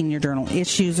Oklahoma Senior Journal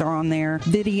issues are on there,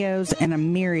 videos, and a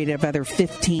myriad of other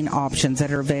 15 options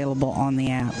that are available on the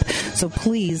app. So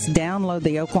please download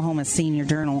the Oklahoma Senior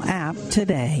Journal app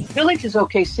today. Villages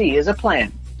OKC is a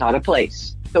plan, not a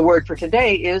place. The word for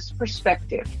today is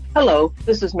perspective. Hello,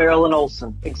 this is Marilyn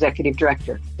Olson, Executive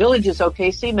Director. Villages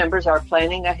OKC members are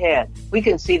planning ahead. We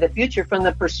can see the future from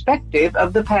the perspective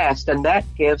of the past, and that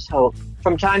gives hope.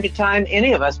 From time to time,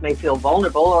 any of us may feel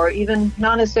vulnerable or even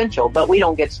non-essential, but we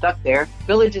don't get stuck there.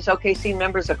 Villages OKC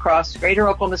members across Greater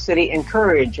Oklahoma City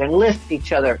encourage and lift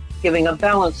each other, giving a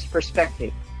balanced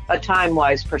perspective, a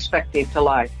time-wise perspective to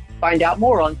life. Find out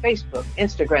more on Facebook,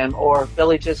 Instagram, or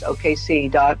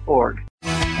villagesokc.org.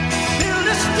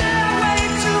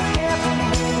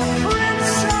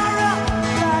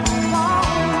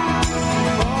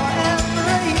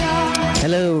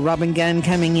 Hello, Robin Gunn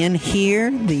coming in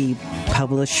here, the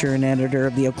publisher and editor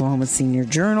of the Oklahoma Senior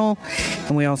Journal.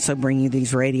 And we also bring you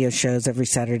these radio shows every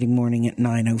Saturday morning at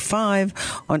 9:05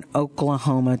 on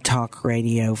Oklahoma Talk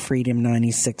Radio, Freedom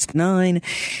 96.9.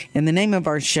 And the name of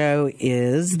our show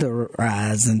is the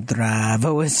Rise and Thrive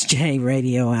OSJ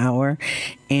Radio Hour.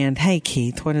 And hey,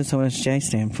 Keith, what does OSJ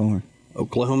stand for?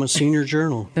 Oklahoma Senior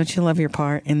Journal. Don't you love your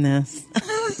part in this?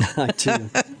 I do.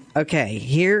 Okay,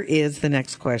 here is the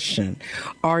next question.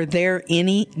 Are there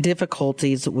any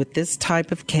difficulties with this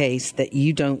type of case that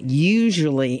you don't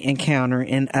usually encounter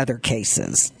in other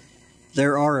cases?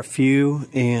 There are a few,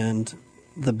 and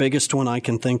the biggest one I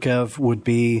can think of would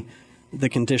be the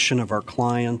condition of our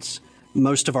clients.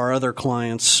 Most of our other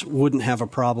clients wouldn't have a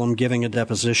problem giving a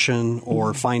deposition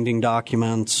or finding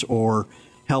documents or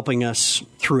helping us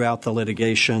throughout the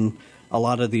litigation. A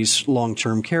lot of these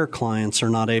long-term care clients are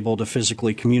not able to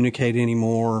physically communicate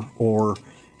anymore or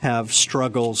have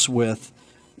struggles with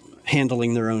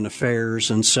handling their own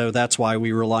affairs, and so that's why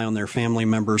we rely on their family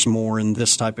members more in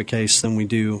this type of case than we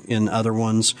do in other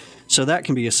ones. So that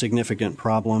can be a significant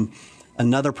problem.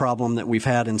 Another problem that we've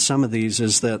had in some of these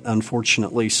is that,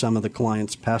 unfortunately, some of the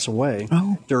clients pass away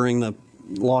during the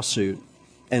lawsuit,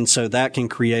 and so that can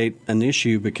create an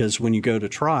issue because when you go to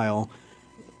trial,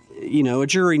 you know, a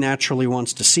jury naturally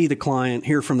wants to see the client,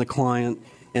 hear from the client,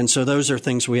 and so those are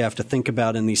things we have to think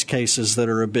about in these cases that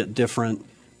are a bit different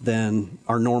than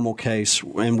our normal case.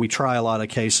 And we try a lot of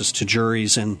cases to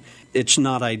juries, and it's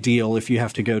not ideal if you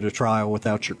have to go to trial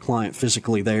without your client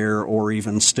physically there or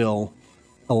even still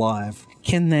alive.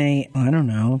 Can they, I don't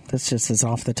know, this just is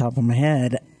off the top of my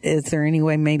head, is there any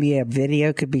way maybe a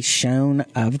video could be shown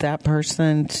of that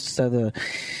person so the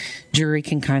jury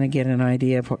can kind of get an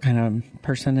idea of what kind of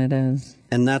person it is?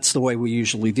 And that's the way we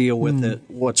usually deal with it.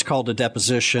 What's called a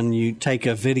deposition. You take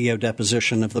a video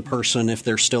deposition of the person if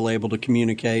they're still able to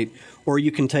communicate, or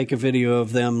you can take a video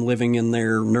of them living in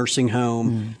their nursing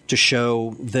home to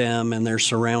show them and their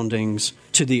surroundings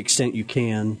to the extent you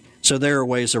can. So there are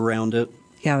ways around it.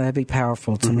 Yeah, that'd be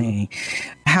powerful to me.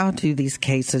 How do these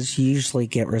cases usually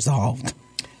get resolved?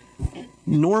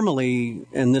 Normally,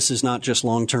 and this is not just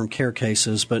long-term care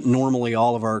cases, but normally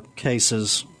all of our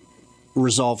cases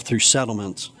resolve through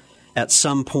settlements. At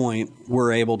some point,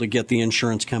 we're able to get the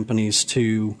insurance companies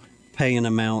to pay an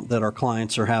amount that our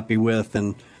clients are happy with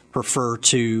and prefer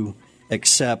to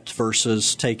accept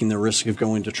versus taking the risk of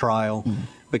going to trial.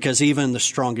 Because even the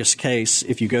strongest case,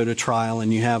 if you go to trial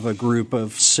and you have a group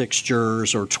of 6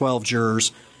 jurors or 12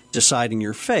 jurors deciding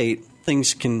your fate,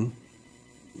 things can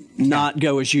not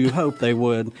go as you hope they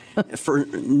would for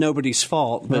nobody's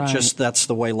fault, but just that's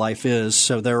the way life is.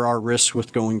 So there are risks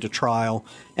with going to trial,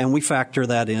 and we factor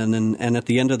that in. And at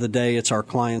the end of the day, it's our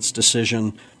client's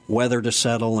decision whether to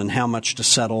settle and how much to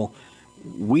settle.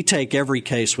 We take every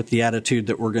case with the attitude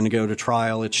that we're going to go to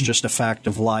trial. It's just a fact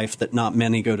of life that not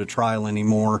many go to trial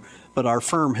anymore. But our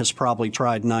firm has probably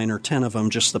tried 9 or 10 of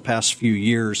them just the past few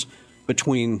years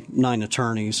between 9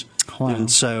 attorneys. Wow. And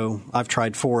so I've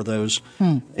tried 4 of those.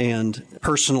 And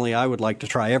personally, I would like to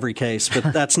try every case,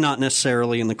 but that's not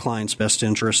necessarily in the client's best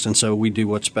interest, and so we do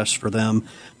what's best for them.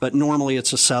 But normally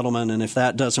it's a settlement, and if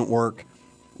that doesn't work,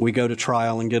 we go to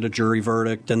trial and get a jury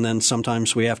verdict, and then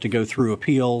sometimes we have to go through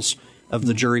appeals of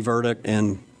the jury verdict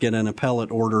and get an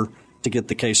appellate order to get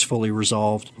the case fully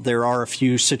resolved. There are a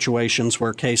few situations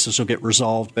where cases will get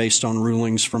resolved based on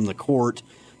rulings from the court,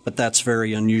 but that's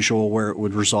very unusual where it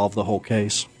would resolve the whole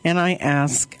case. And I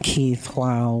asked Keith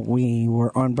while we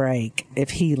were on break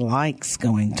if he likes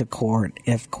going to court,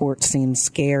 if court seems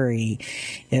scary,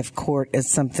 if court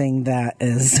is something that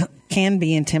can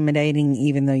be intimidating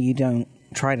even though you don't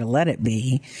try to let it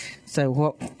be. So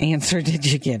what answer did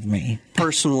you give me?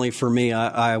 Personally, for me,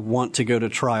 I want to go to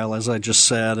trial, as I just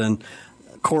said, and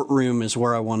courtroom is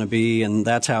where I want to be, and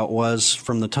that's how it was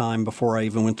from the time before I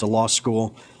even went to law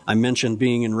school. I mentioned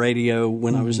being in radio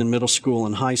when I was in middle school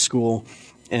and high school,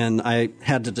 and I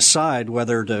had to decide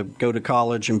whether to go to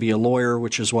college and be a lawyer,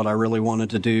 which is what I really wanted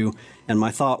to do. And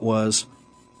my thought was,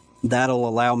 that'll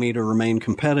allow me to remain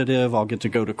competitive. I'll get to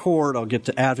go to court. I'll get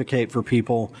to advocate for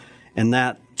people. And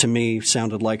that, to me,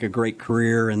 sounded like a great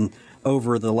career. And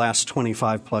over the last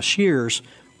 25 plus years,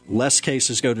 less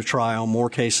cases go to trial, more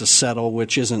cases settle,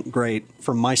 which isn't great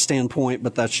from my standpoint,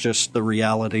 but that's just the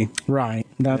reality. Right.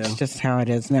 That's just how it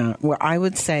is now. Well, I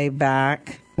would say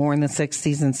back more in the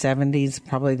 60s and 70s,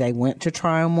 probably they went to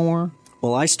trial more.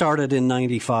 Well, I started in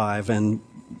 95, and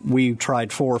we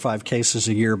tried 4 or 5 cases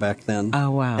a year back then.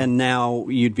 Oh, wow. And now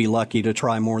you'd be lucky to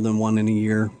try more than 1 in a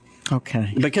year.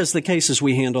 Okay. Because the cases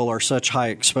we handle are such high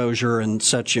exposure and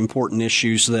such important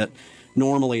issues that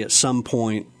normally at some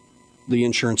point the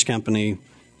insurance company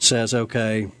says,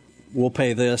 okay, we'll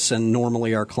pay this, and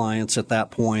normally our clients at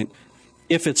that point,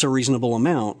 if it's a reasonable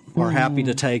amount, are happy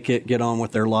to take it, get on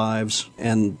with their lives,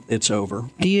 and it's over.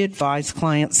 Do you advise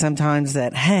clients sometimes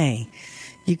that, hey,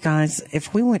 you guys,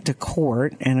 if we went to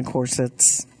court, and of course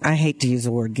I hate to use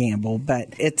the word gamble,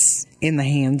 but it's in the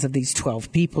hands of these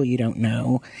 12 people you don't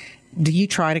know, do you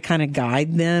try to kind of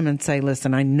guide them and say,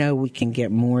 listen, I know we can get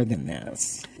more than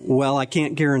this? Well, I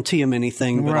can't guarantee them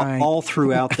anything, but Right. all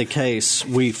throughout the case,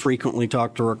 we frequently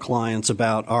talk to our clients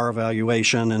about our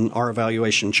evaluation, and our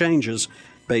evaluation changes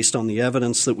based on the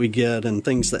evidence that we get and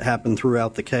things that happen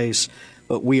throughout the case.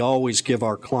 But we always give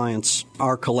our clients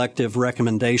our collective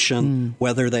recommendation.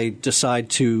 Whether they decide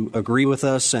to agree with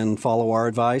us and follow our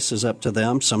advice is up to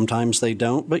them. Sometimes they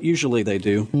don't, but usually they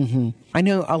do. I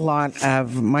know a lot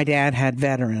of, my dad had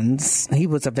veterans. He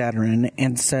was a veteran,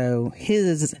 and so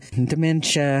his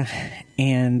dementia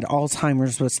and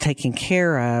Alzheimer's was taken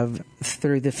care of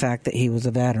through the fact that he was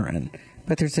a veteran.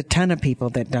 But there's a ton of people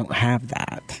that don't have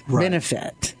that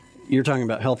benefit. You're talking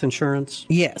about health insurance?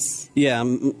 Yes. Yeah,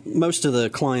 most of the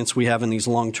clients we have in these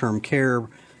long-term care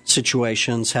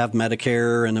situations have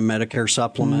Medicare and a Medicare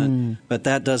supplement, but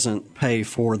that doesn't pay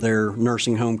for their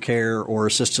nursing home care or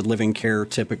assisted living care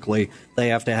typically. They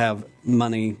have to have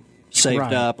money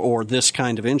saved up or this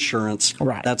kind of insurance.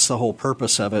 Right. That's the whole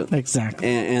purpose of it. Exactly.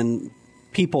 And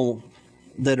people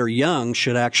that are young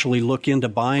should actually look into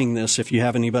buying this. If you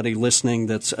have anybody listening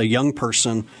that's a young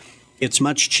person, it's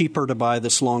much cheaper to buy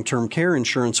this long-term care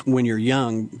insurance when you're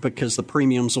young because the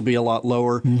premiums will be a lot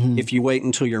lower. If you wait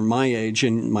until you're my age,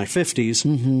 in my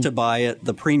 50s, to buy it,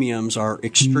 the premiums are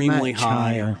extremely Much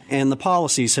high. higher. And the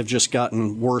policies have just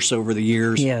gotten worse over the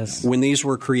years. Yes. When these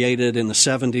were created in the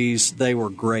 70s, they were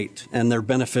great, and their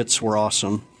benefits were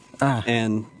awesome.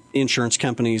 And insurance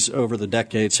companies over the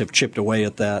decades have chipped away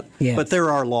at that. Yes. But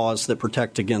there are laws that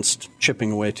protect against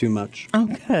chipping away too much. Oh,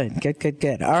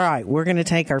 good. All right, we're going to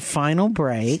take our final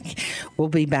break. We'll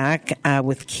be back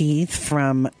with Keith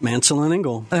from Mansell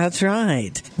Engel. That's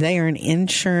right. They are an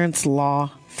insurance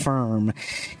law firm.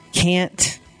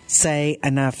 Can't say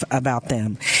enough about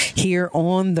them. Here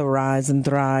on the Rise and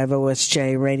Thrive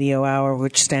OSJ Radio Hour,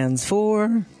 which stands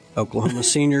for Oklahoma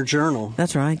Senior Journal.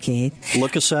 That's right, Keith.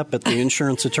 Look us up at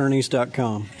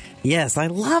theinsuranceattorneys.com. Yes, I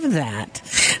love that.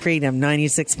 Freedom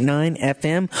 96.9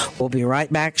 FM. We'll be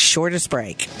right back. Shortest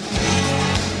break.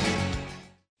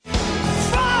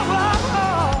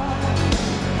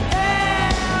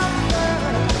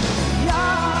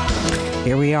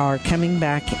 Here we are coming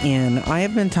back in. I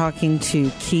have been talking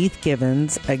to Keith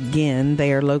Gibbons again.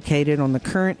 They are located on the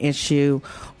current issue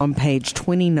on page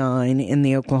 29 in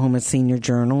the Oklahoma Senior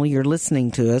Journal. You're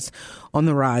listening to us on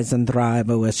the Rise and Thrive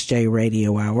OSJ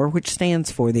Radio Hour, which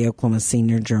stands for the Oklahoma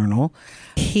Senior Journal.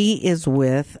 He is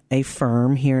with a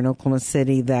firm here in Oklahoma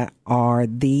City that are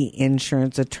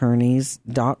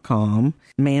theinsuranceattorneys.com,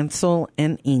 Mansell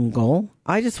and Engel.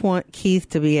 I just want Keith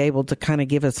to be able to kind of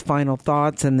give us final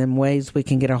thoughts and then ways we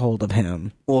can get a hold of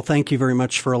him. Well, thank you very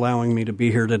much for allowing me to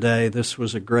be here today. This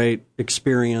was a great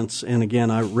experience. And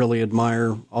again, I really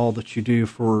admire all that you do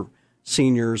for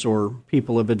seniors or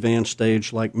people of advanced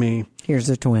age like me. Here's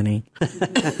a 20.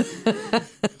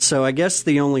 So I guess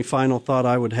the only final thought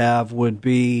I would have would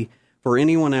be for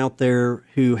anyone out there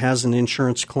who has an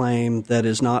insurance claim that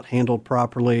is not handled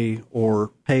properly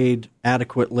or paid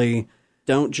adequately,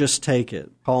 don't just take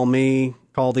it. Call me,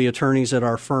 call the attorneys at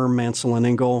our firm, Mansell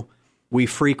Engel. We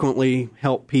frequently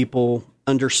help people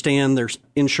understand their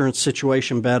insurance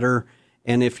situation better.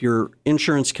 And if your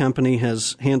insurance company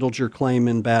has handled your claim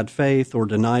in bad faith or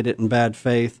denied it in bad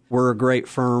faith, we're a great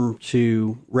firm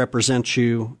to represent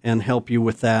you and help you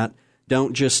with that.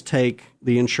 Don't just take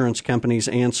the insurance company's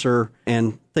answer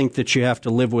and think that you have to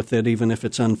live with it, even if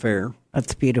it's unfair.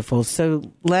 That's beautiful.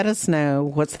 So let us know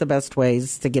what's the best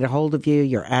ways to get a hold of you,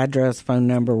 your address, phone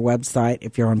number, website,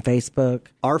 if you're on Facebook.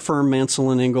 Our firm,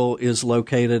 Mansell Engel, is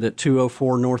located at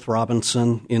 204 North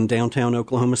Robinson in downtown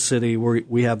Oklahoma City, where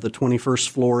we have the 21st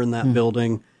floor in that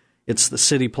building. It's the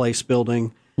City Place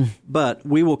building. But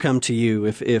we will come to you.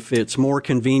 If it's more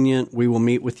convenient, we will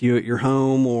meet with you at your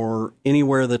home or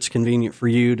anywhere that's convenient for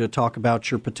you to talk about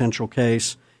your potential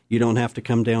case. You don't have to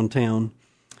come downtown.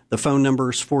 The phone number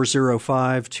is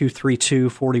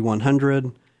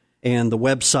 405-232-4100, and the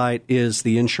website is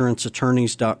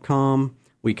theinsuranceattorneys.com.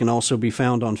 We can also be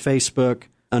found on Facebook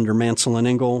under Mansell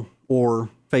Engel or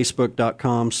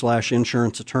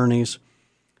facebook.com/insuranceattorneys.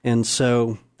 And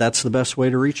so that's the best way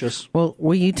to reach us. Well,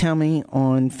 will you tell me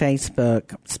on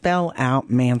Facebook, spell out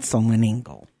Mansell and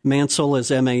Engel? Mansell is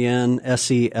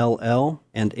Mansell,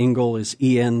 and Engel is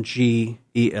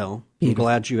Engel. I'm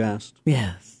glad you asked.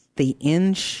 Yes. The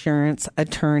insurance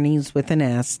attorneys with an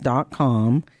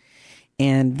S.com.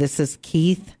 And this is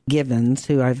Keith Givens,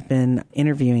 who I've been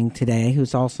interviewing today,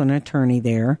 who's also an attorney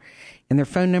there. And their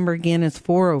phone number again is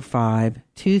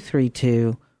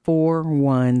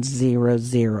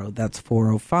 405-232-4100. That's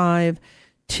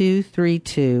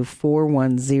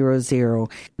 405-232-4100.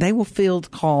 They will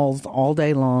field calls all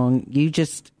day long. You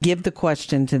just give the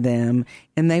question to them,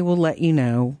 and they will let you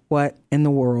know what in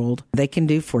the world they can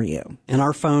do for you. And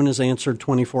our phone is answered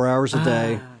 24 hours a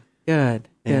day. Good.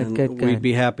 We'd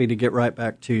be happy to get right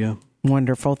back to you.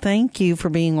 Wonderful. Thank you for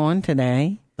being on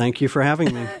today. Thank you for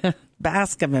having me.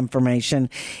 Bask of information.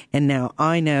 And now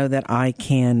I know that I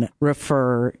can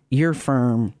refer your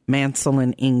firm, Mansell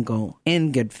and Engel,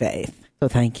 in good faith. So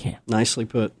thank you. Nicely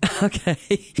put. Okay.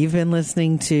 You've been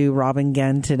listening to Robin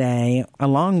Gunn today,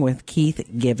 along with Keith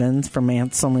Givens from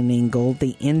Mansell and Engel,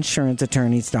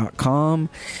 theinsuranceattorneys.com,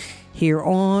 here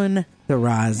on the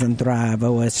Rise and Thrive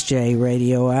OSJ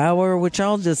Radio Hour, which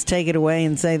I'll just take it away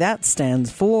and say that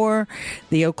stands for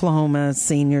the Oklahoma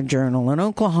Senior Journal and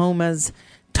Oklahoma's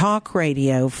Talk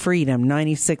Radio Freedom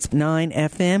 96.9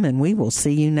 FM, and we will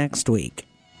see you next week.